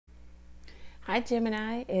Hi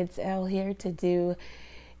Gemini, it's Elle here to do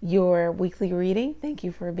your weekly reading. Thank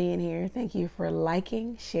you for being here. Thank you for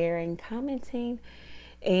liking, sharing, commenting,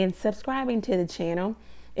 and subscribing to the channel.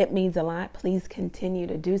 It means a lot. Please continue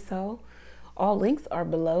to do so. All links are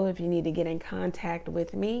below if you need to get in contact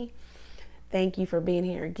with me. Thank you for being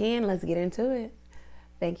here again. Let's get into it.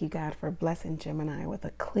 Thank you, God, for blessing Gemini with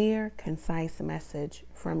a clear, concise message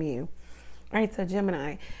from you. All right, so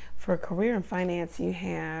Gemini, for career and finance, you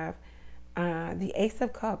have the Ace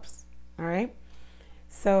of Cups. All right,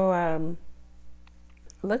 so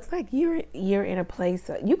looks like you're in a place.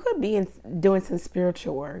 You could be doing some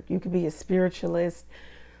spiritual work. You could be a spiritualist,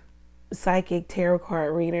 psychic, tarot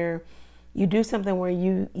card reader. You do something where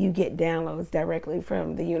you get downloads directly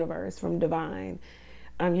from the universe, from divine.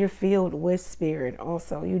 You're filled with spirit.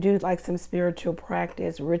 Also, you do like some spiritual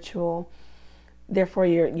practice, ritual. Therefore,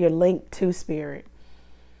 you're linked to spirit.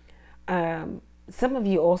 Some of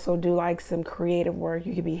you also do like some creative work.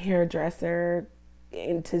 You could be hairdresser,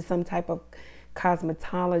 into some type of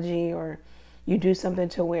cosmetology, or you do something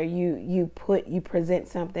to where you present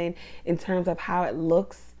something in terms of how it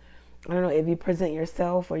looks. I don't know if you present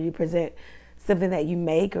yourself, or you present something that you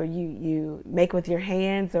make, or you make with your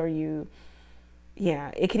hands, or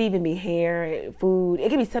yeah, it could even be hair, food. It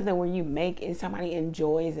could be something where you make and somebody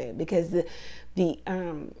enjoys it, because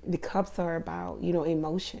the cups are about,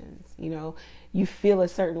 emotions. You feel a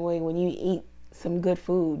certain way when you eat some good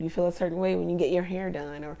food. You feel a certain way when you get your hair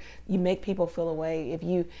done, or you make people feel a way if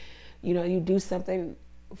you do something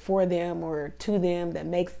for them or to them that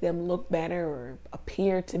makes them look better or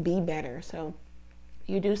appear to be better. So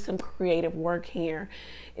you do some creative work here.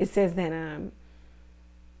 It says that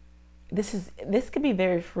this could be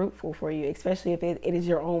very fruitful for you, especially if it is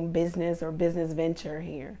your own business or business venture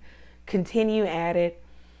here. Continue at it.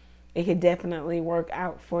 It could definitely work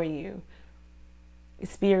out for you.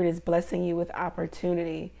 Spirit is blessing you with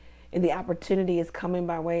opportunity, and the opportunity is coming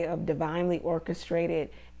by way of divinely orchestrated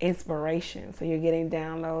inspiration. So you're getting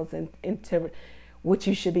downloads into what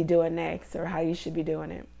you should be doing next, or how you should be doing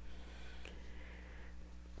it.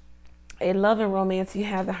 In love and romance, you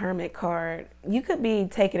have the Hermit card. You could be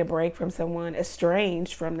taking a break from someone,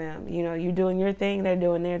 estranged from them. You're doing your thing, they're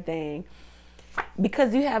doing their thing.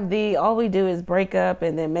 Because you have all we do is break up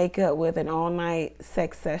and then make up with an all-night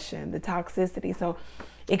sex session, the toxicity. So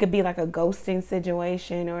it could be like a ghosting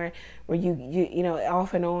situation, or where you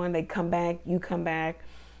off and on, they come back, you come back,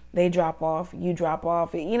 they drop off, you drop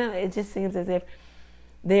off. It just seems as if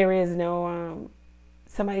there is no,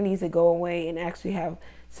 somebody needs to go away and actually have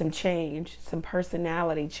some change, some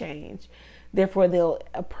personality change. Therefore, they'll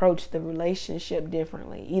approach the relationship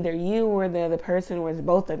differently. Either you or the other person, or it's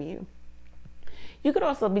both of you. You could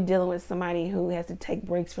also be dealing with somebody who has to take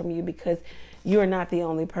breaks from you because you're not the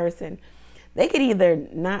only person. They could either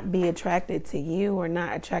not be attracted to you or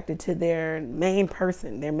not attracted to their main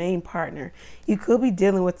person, their main partner. You could be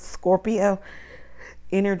dealing with Scorpio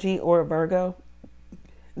energy or Virgo.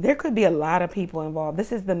 There could be a lot of people involved.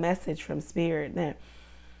 This is the message from Spirit, that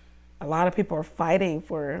a lot of people are fighting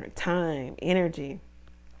for time, energy.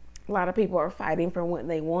 A lot of people are fighting for what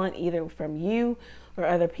they want, either from you or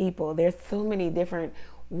other people. There's so many different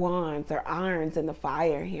wands or irons in the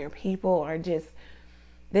fire here. People are just,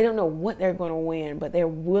 they don't know what they're going to win, but they're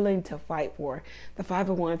willing to fight for. The Five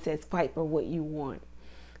of Wands says fight for what you want.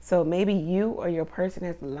 So maybe you or your person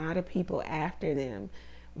has a lot of people after them,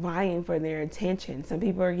 vying for their attention. Some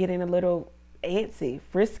people are getting a little antsy,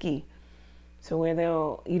 frisky, to where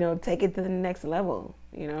they'll, take it to the next level,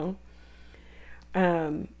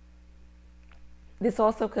 This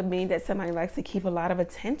also could mean that somebody likes to keep a lot of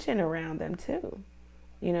attention around them too.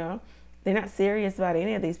 They're not serious about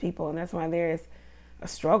any of these people, and that's why there's a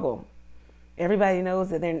struggle. Everybody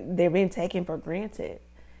knows that they're being taken for granted.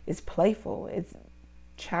 It's playful. It's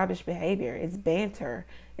childish behavior. It's banter.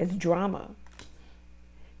 It's drama.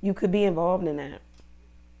 You could be involved in that.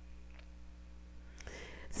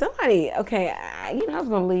 Somebody, okay, I was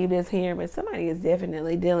going to leave this here, but somebody is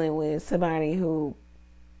definitely dealing with somebody who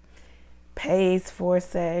pays for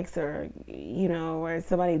sex, or or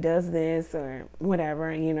somebody does this or whatever.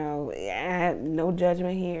 I have no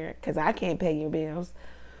judgment here, because I can't pay your bills.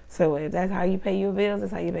 So if that's how you pay your bills,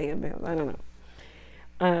 that's how you pay your bills. I don't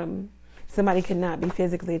know. Somebody could not be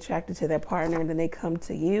physically attracted to their partner, and then they come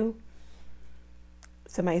to you.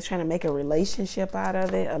 Somebody's trying to make a relationship out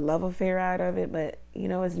of it, a love affair out of it, but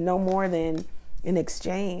it's no more than an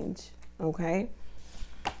exchange. Okay.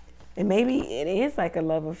 And maybe it is like a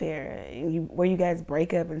love affair where you guys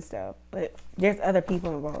break up and stuff, but there's other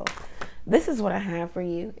people involved. This is what I have for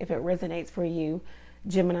you. If it resonates for you,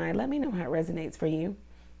 Gemini, let me know how it resonates for you.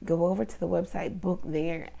 Go over to the website, book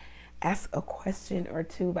there ask a question or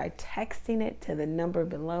two by texting it to the number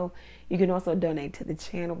below. You can also donate to the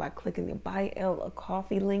channel by clicking the Buy Elle a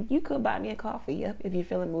Coffee link. You could buy me a coffee, yep, if you're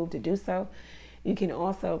feeling moved to do so. You can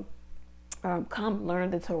also come learn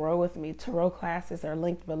the tarot with me. Tarot classes are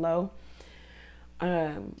linked below.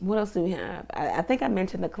 What else do we have? I think I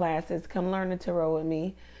mentioned the classes. Come learn the tarot with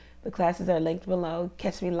me. The classes are linked below.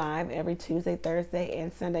 Catch me live every Tuesday, Thursday,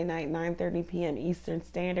 and Sunday night, 9:30 p.m. Eastern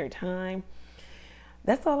Standard Time.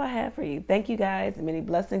 That's all I have for you. Thank you guys. Many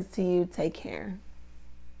blessings to you. Take care.